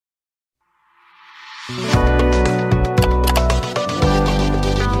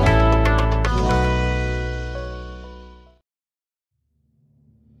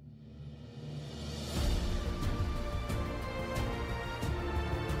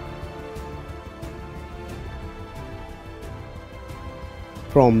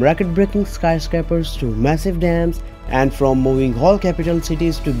From record-breaking skyscrapers to massive dams, and from moving whole capital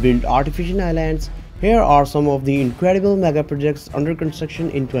cities to build artificial islands, here are some of the incredible mega projects under construction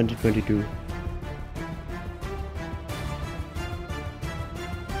in 2022.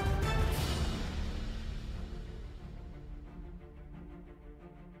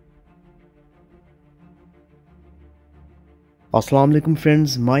 Assalamu alaikum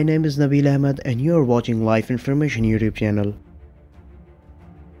friends, my name is Nabil Ahmed and you are watching Life Information YouTube channel.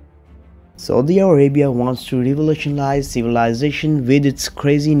 Saudi Arabia wants to revolutionize civilization with its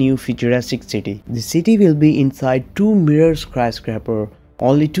crazy new futuristic city. The city will be inside two mirror skyscrapers,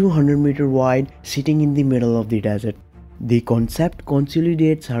 only 200 meters wide, sitting in the middle of the desert. The concept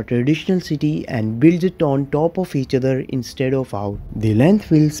consolidates a traditional city and builds it on top of each other instead of out. The length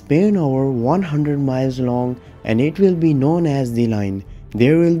will span over 100 miles long and it will be known as the line.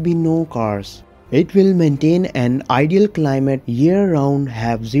 There will be no cars. It will maintain an ideal climate year-round,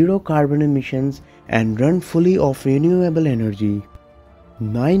 have zero carbon emissions, and run fully off renewable energy.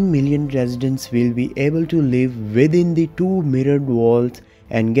 9 million residents will be able to live within the two mirrored walls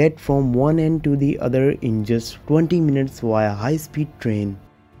and get from one end to the other in just 20 minutes via high-speed train.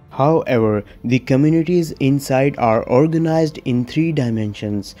 However, the communities inside are organized in 3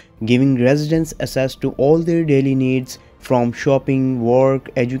 dimensions, giving residents access to all their daily needs from shopping, work,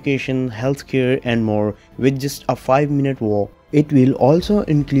 education, healthcare and more with just a 5-minute walk. It will also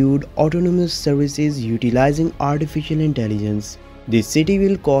include autonomous services utilizing artificial intelligence. The city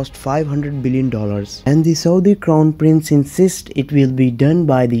will cost $500 billion and the Saudi Crown Prince insists it will be done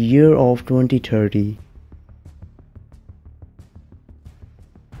by the year of 2030.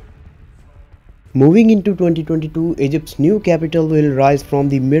 Moving into 2022, Egypt's new capital will rise from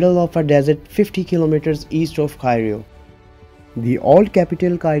the middle of a desert 50 kilometers east of Cairo. The old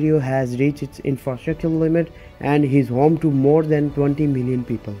capital Cairo has reached its infrastructure limit and is home to more than 20 million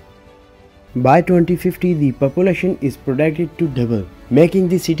people. By 2050, the population is projected to double, making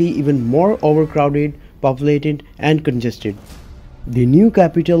the city even more overcrowded, populated, and congested. The new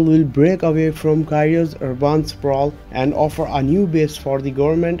capital will break away from Cairo's urban sprawl and offer a new base for the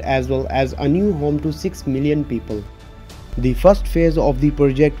government as well as a new home to 6 million people. The first phase of the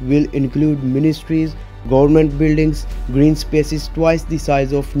project will include ministries, government buildings, green spaces twice the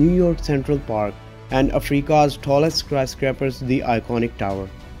size of New York Central Park, and Africa's tallest skyscrapers, the iconic tower.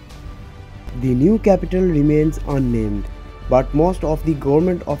 The new capital remains unnamed, but most of the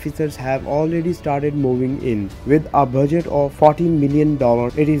government officers have already started moving in. With a budget of $40 million,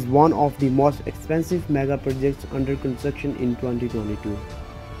 it is one of the most expensive mega projects under construction in 2022.